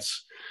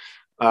defense.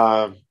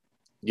 I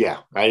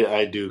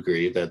do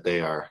agree that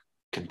they are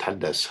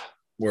contenders.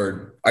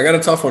 Word. I got a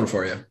tough one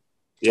for you.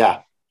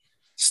 Yeah.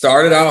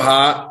 Started out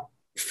hot,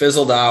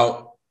 fizzled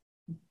out.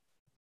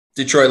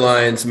 Detroit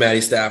Lions,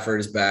 Matty Stafford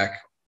is back,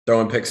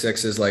 throwing pick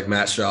sixes like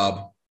Matt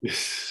Schaub.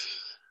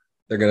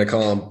 They're going to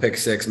call him Pick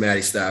Six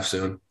Matty Staff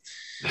soon.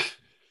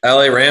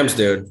 LA Rams,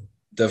 dude,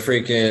 the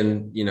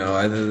freaking,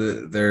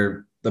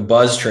 they're the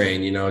buzz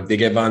train. They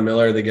get Von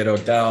Miller, they get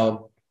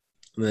Odell.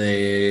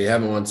 They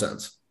haven't won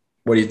since.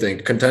 What do you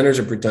think? Contenders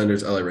or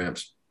pretenders, LA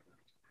Rams?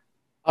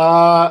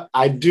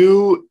 I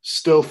do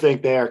still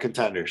think they are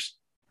contenders.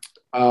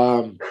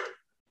 Their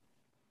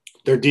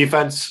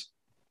defense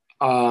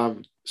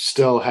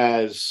still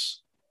has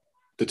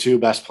the two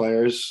best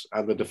players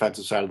on the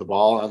defensive side of the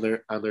ball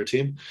on their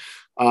team.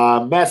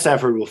 Matt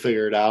Stafford will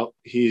figure it out.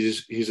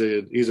 He's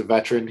a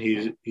veteran.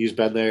 He's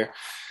been there.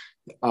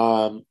 He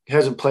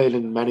hasn't played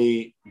in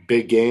many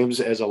big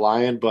games as a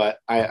Lion, but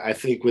I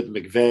think with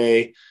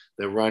McVay,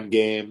 the run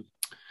game,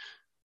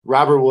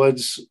 Robert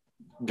Woods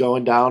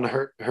going down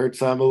hurts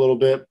them a little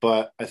bit,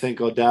 but I think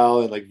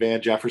Odell and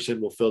Van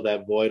Jefferson will fill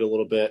that void a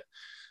little bit.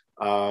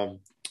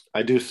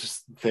 I do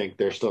think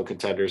they're still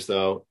contenders,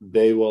 though.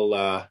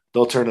 They'll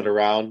turn it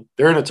around.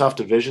 They're in a tough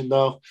division,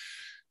 though.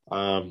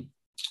 I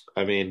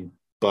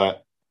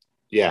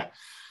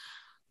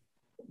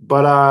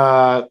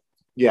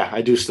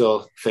do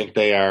still think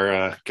they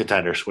are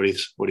contenders. What do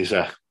you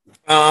say?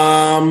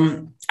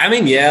 They'll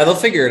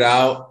figure it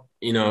out.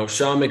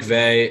 Sean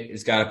McVay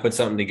has got to put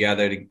something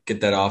together to get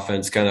that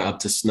offense kind of up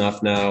to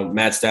snuff now.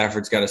 Matt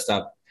Stafford's got to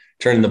stop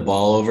turning the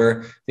ball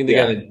over. I think they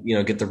got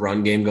to, get the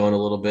run game going a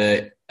little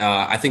bit.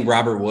 I think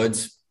Robert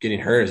Woods getting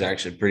hurt is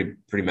actually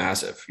pretty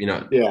massive.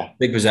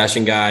 Big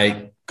possession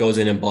guy, goes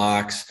in and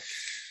blocks,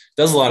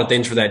 does a lot of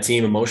things for that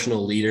team,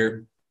 emotional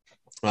leader.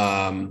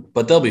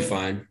 But they'll be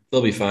fine.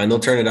 They'll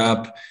turn it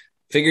up.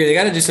 Figure they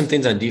got to do some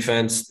things on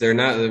defense. They're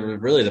not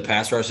really, the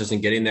pass rush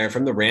isn't getting there.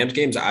 From the Rams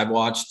games I've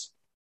watched,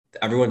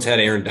 everyone's had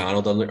Aaron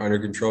Donald under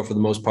control for the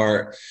most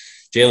part.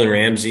 Jalen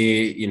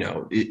Ramsey,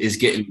 is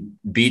getting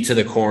beat to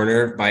the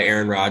corner by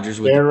Aaron Rodgers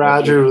Aaron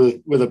Rodgers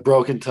with a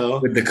broken toe.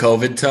 With the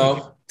COVID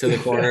toe to the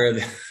corner of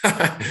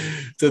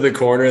to the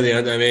corner of the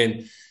end. I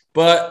mean,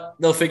 but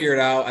they'll figure it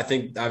out. I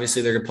think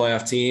obviously they're a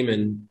playoff team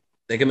and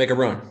they can make a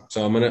run.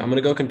 So I'm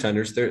gonna go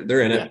Contenders.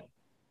 They're in it. Yeah.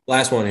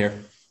 Last one here.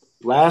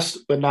 Last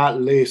but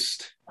not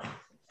least,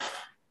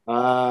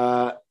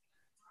 the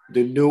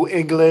New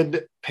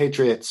England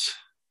Patriots.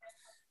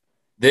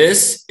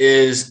 This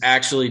is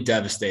actually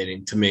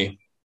devastating to me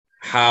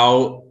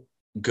how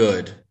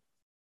good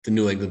the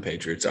New England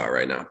Patriots are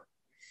right now.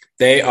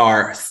 They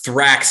are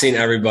thraxing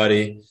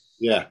everybody.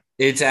 Yeah.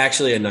 It's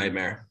actually a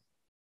nightmare.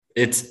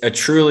 It's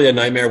truly a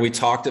nightmare. We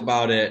talked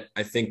about it,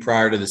 I think,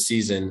 prior to the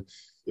season.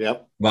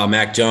 Yep. About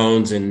Mac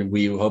Jones, and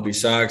we hope he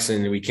sucks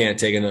and we can't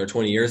take another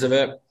 20 years of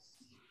it.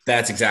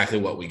 That's exactly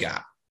what we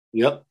got.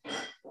 Yep.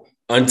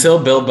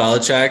 Until Bill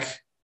Belichick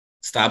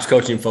stops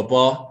coaching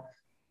football,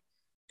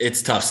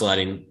 it's tough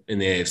sledding in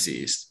the AFC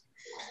East.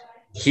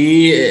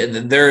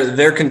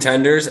 They're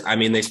contenders. I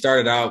mean, they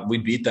started out, we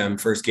beat them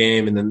first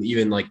game, and then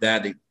even like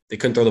that, they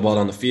couldn't throw the ball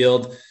down the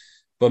field.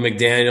 But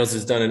McDaniels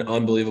has done an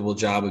unbelievable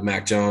job with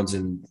Mac Jones,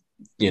 and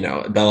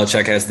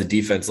Belichick has the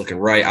defense looking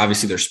right.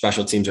 Obviously, their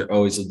special teams are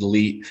always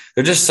elite.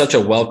 They're just such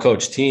a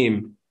well-coached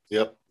team.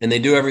 Yep. And they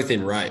do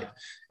everything right.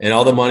 And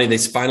all the money, they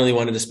finally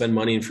wanted to spend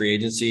money in free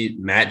agency.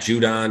 Matt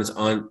Judon is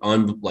on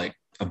like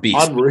a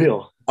beast.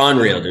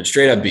 Unreal, dude.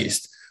 Straight up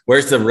beast.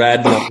 Wears the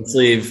red long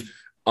sleeve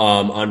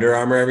Under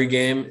Armour every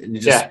game. And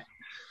it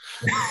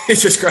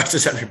just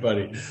crushes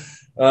everybody.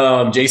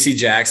 JC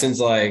Jackson's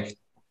like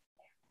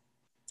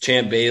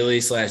Champ Bailey /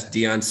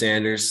 Deion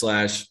Sanders /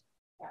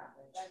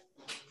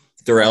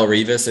 Darrelle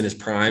Revis in his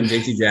prime.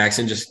 JC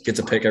Jackson just gets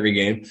a pick every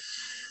game.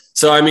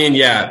 So, I mean,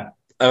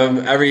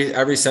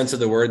 every sense of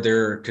the word,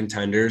 they're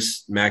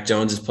contenders. Mac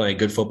Jones is playing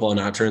good football,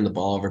 not turning the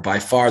ball over. By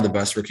far the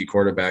best rookie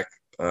quarterback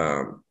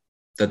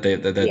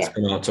that's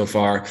come out so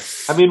far.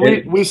 I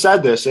mean, we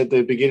said this at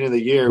the beginning of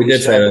the year. We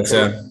did say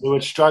that, They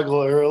would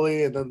struggle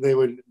early, and then they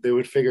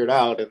would figure it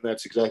out, and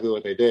that's exactly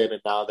what they did.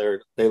 And now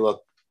they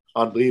look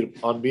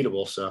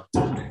unbeatable. So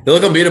they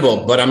look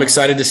unbeatable. But I'm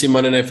excited to see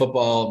Monday Night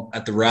Football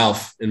at the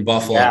Ralph in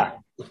Buffalo. Yeah,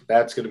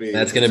 that's going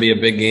to be a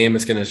big game.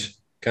 It's going to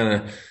kind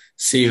of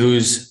see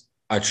who's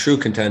a true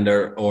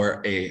contender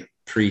or a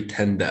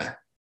pretender.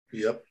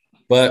 Yep.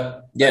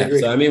 But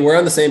I mean, we're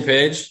on the same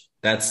page.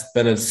 That's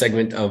been a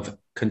segment of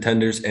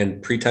contenders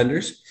and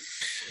pretenders.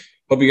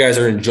 Hope you guys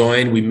are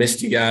enjoying. We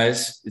missed you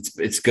guys.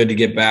 It's good to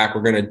get back.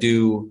 We're going to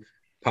do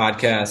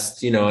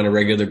podcasts, on a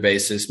regular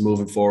basis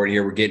moving forward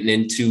here. We're getting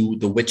into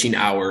the witching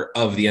hour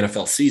of the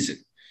NFL season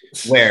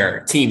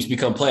where teams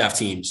become playoff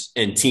teams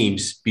and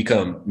teams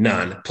become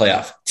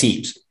non-playoff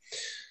teams.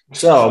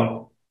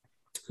 So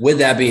with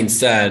that being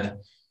said,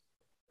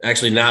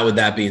 actually not with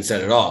that being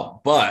said at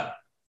all, but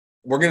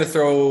we're going to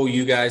throw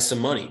you guys some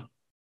money.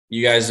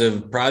 You guys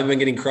have probably been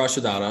getting crushed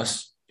without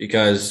us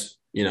because,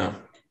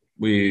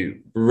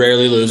 we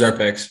rarely lose our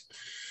picks.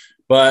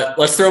 But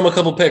let's throw them a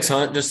couple picks,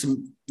 Hunt. Just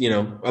some,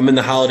 I'm in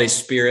the holiday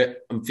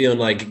spirit. I'm feeling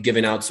like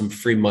giving out some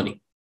free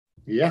money.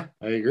 Yeah,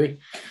 I agree.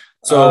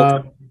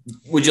 So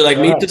would you like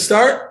me to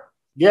start?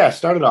 Yeah,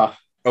 start it off.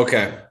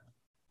 Okay.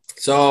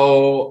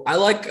 So I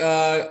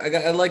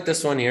like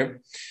this one here.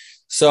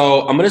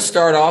 So I'm going to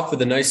start off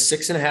with a nice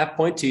 6.5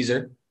 point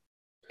teaser.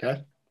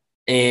 Okay.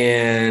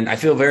 And I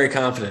feel very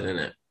confident in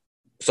it.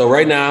 So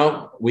right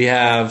now we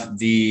have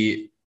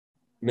the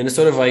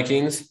Minnesota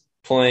Vikings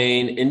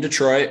playing in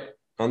Detroit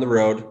on the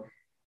road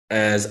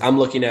as I'm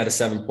looking at a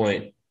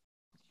 7-point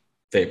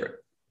favorite.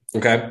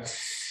 Okay.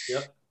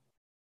 Yep.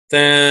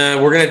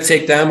 Then we're going to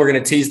take them. We're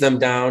going to tease them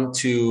down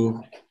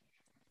to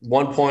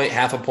 1 point,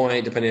 half a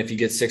point, depending if you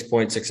get 6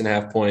 points,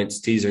 6.5 points,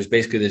 teasers.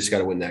 Basically, they just got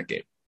to win that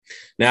game.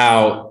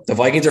 Now, the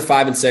Vikings are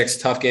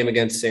 5-6, tough game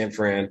against San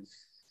Fran.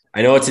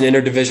 I know it's an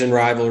interdivision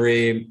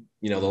rivalry.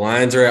 The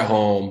Lions are at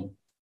home.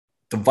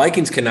 The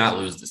Vikings cannot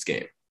lose this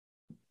game.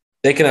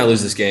 They cannot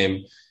lose this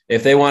game.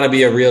 If they want to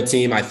be a real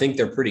team, I think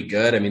they're pretty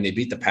good. I mean, they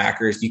beat the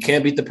Packers. You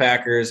can't beat the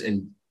Packers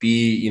and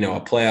be, a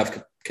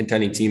playoff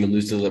contending team and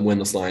lose to the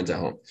winless Lions at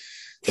home.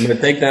 I'm going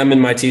to take them in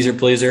my teaser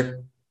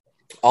pleaser.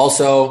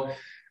 Also,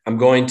 I'm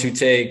going to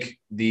take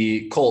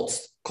the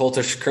Colts. Colts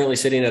are currently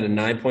sitting at a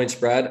 9-point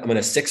spread. I'm going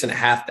to 6.5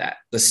 that.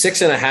 The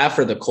 6.5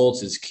 for the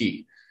Colts is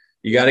key.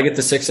 You got to get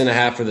the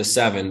 6.5 for the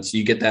 7. So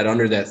you get that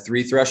under that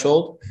 3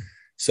 threshold.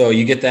 So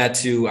you get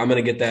that I'm going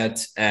to get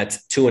that at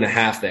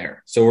 2.5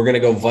 there. So we're going to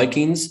go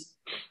Vikings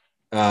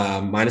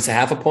minus a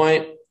half a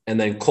point, and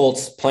then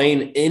Colts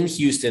playing in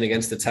Houston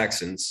against the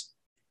Texans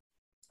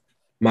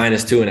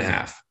minus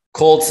 2.5.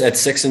 Colts at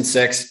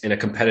 6-6 in a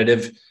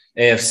competitive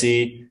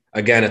AFC.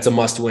 Again, it's a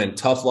must-win.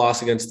 Tough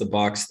loss against the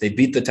Bucs. They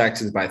beat the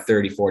Texans by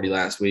 30-40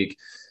 last week.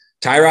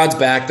 Tyrod's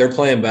back. They're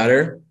playing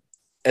better.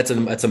 It's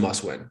a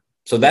must-win.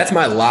 So that's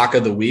my lock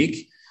of the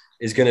week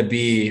is going to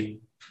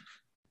be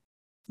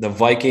the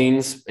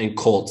Vikings and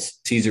Colts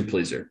teaser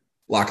pleaser.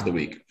 Lock of the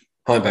week.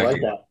 I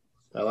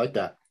like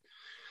that.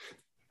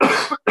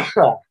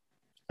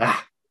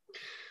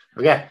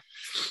 Okay.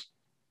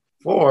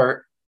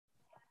 For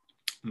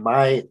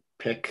my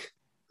pick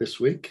this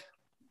week,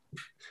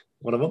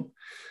 one of them,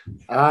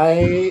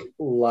 I'm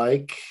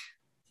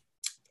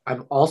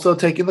also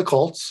taking the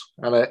Colts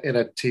in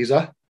a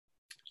teaser.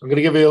 I'm going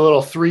to give you a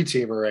little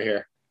 3-teamer right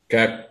here.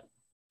 Okay.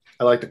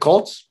 I like the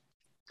Colts.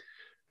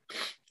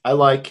 I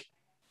like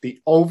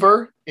the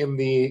over in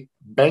the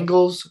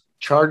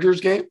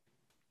Bengals-Chargers game.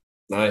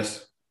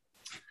 Nice.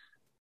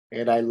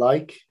 And I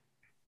like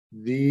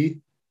the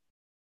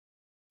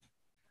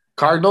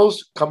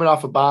Cardinals coming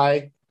off a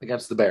bye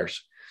against the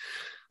Bears.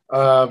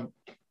 The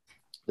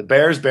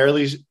Bears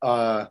barely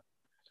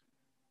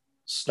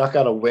snuck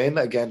out a win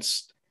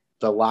against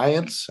the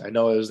Lions. I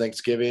know it was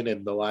Thanksgiving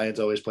and the Lions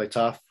always play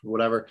tough,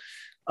 whatever.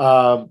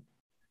 But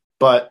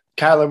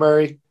Kyler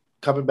Murray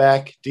coming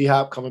back,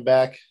 D-Hop coming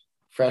back,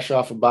 fresh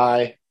off a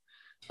bye.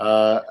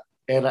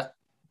 And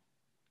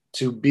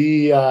to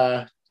be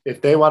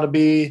if they want to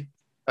be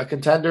a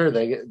contender,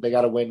 they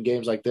got to win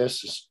games like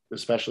this,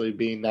 especially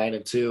being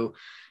 9-2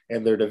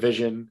 and their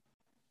division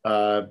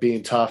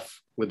being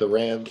tough with the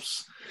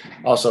Rams.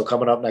 Also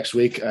coming up next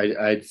week,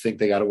 I think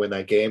they got to win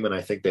that game, and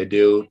I think they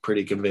do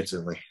pretty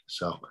convincingly.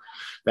 So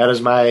that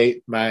is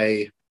my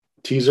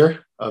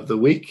teaser of the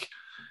week.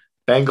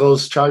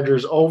 Bengals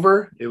Chargers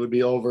over. It would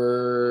be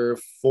over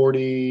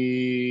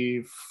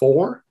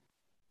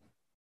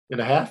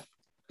 44.5.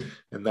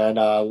 And then,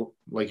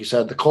 like you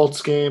said, the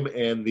Colts game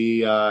and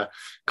the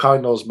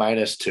Cardinals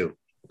 -2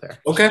 there.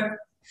 Okay.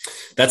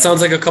 That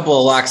sounds like a couple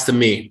of locks to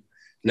me.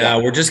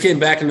 Now, we're just getting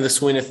back into the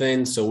swing of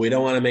things, so we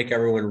don't want to make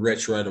everyone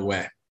rich right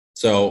away.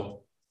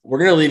 So we're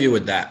going to leave you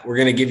with that. We're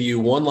going to give you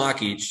one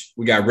lock each.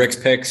 We got Rick's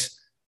picks.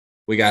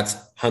 We got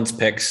Hunt's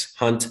picks.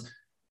 Hunt,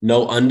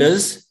 no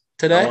unders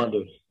today. No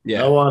unders. Yeah.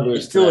 No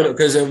unders.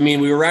 Because, I mean,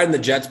 we were riding the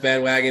Jets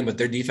bandwagon, but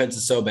their defense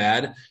is so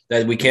bad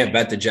that we can't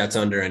bet the Jets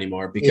under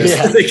anymore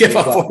because they give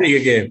up 40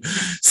 a game.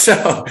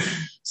 So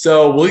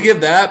we'll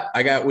give that.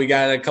 We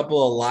got a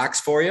couple of locks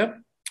for you.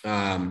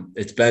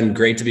 It's been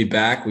great to be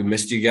back. We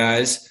missed you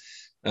guys.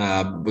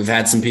 We've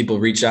had some people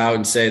reach out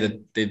and say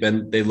that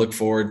they look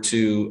forward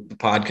to the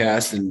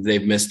podcast and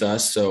they've missed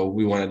us. So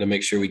we wanted to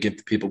make sure we give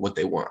the people what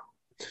they want.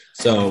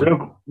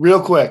 So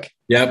real quick.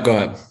 Yep. Go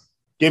ahead.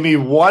 Give me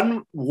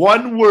one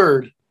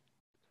word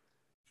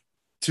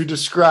to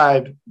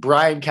describe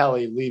Brian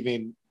Kelly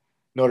leaving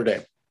Notre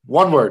Dame.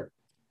 One word.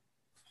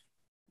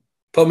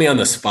 Put me on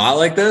the spot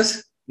like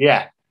this?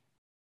 Yeah.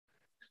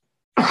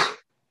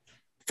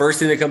 First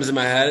thing that comes in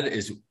my head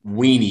is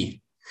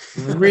weenie.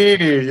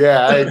 Weenie,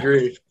 yeah, I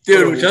agree.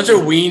 Dude, such a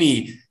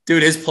weenie.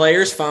 Dude, his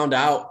players found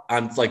out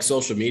on like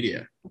social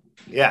media.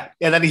 Yeah.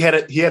 And then he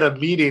had a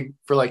meeting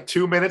for like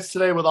 2 minutes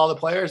today with all the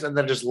players and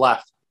then just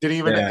left. Didn't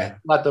even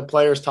let the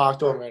players talk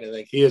to him or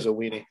anything. He is a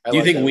weenie. Do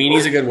you think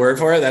weenie's a good word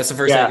for it? That's the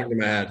first thing that came to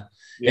my head.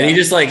 Yeah. And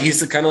he's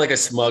kind of like a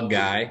smug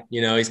guy.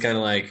 You know, he's kind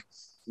of like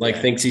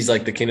thinks he's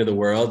like the king of the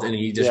world. And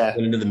he just went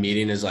into the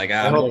meeting and is like,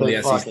 I'm going to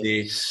the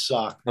SEC.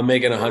 Suck. I'm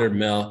making $100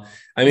 million.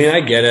 I mean,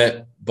 I get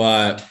it,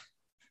 but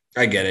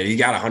I get it. He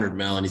got $100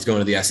 million and he's going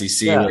to the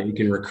SEC where you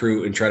can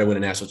recruit and try to win a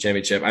national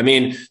championship. I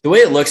mean, the way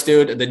it looks,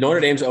 dude, the Notre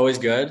Dame's always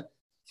good,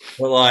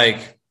 but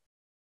like,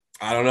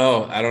 I don't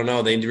know.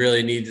 They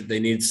really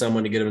need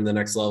someone to get them to the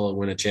next level and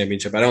win a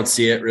championship. I don't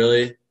see it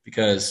really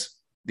because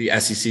the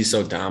SEC is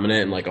so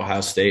dominant and like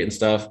Ohio State and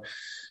stuff.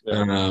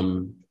 Yeah.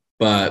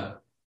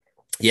 But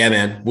yeah,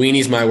 man,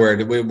 weenie's my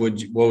word. What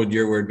would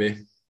your word be?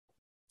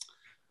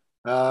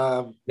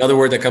 Another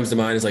word that comes to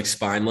mind is like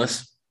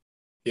spineless.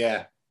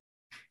 Yeah.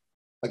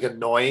 Like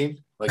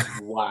annoying. Like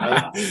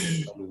why?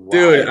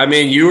 Dude, I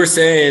mean, you were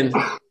saying,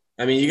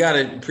 you got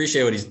to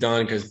appreciate what he's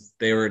done because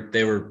they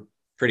were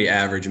pretty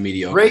average and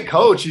mediocre. Great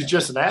coach. He's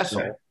just an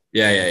asshole.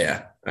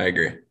 Yeah. I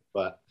agree.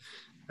 But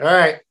all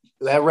right.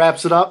 That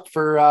wraps it up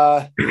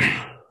for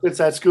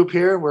Inside Scoop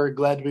here. We're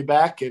glad to be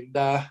back. And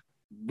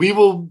we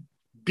will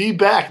be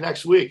back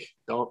next week.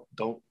 Don't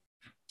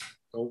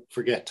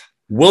forget.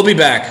 We'll be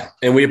back.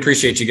 And we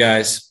appreciate you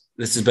guys.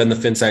 This has been the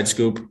Finside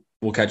Scoop.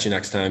 We'll catch you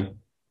next time.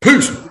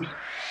 Peace.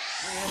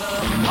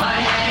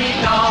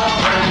 Miami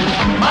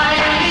Dolphins,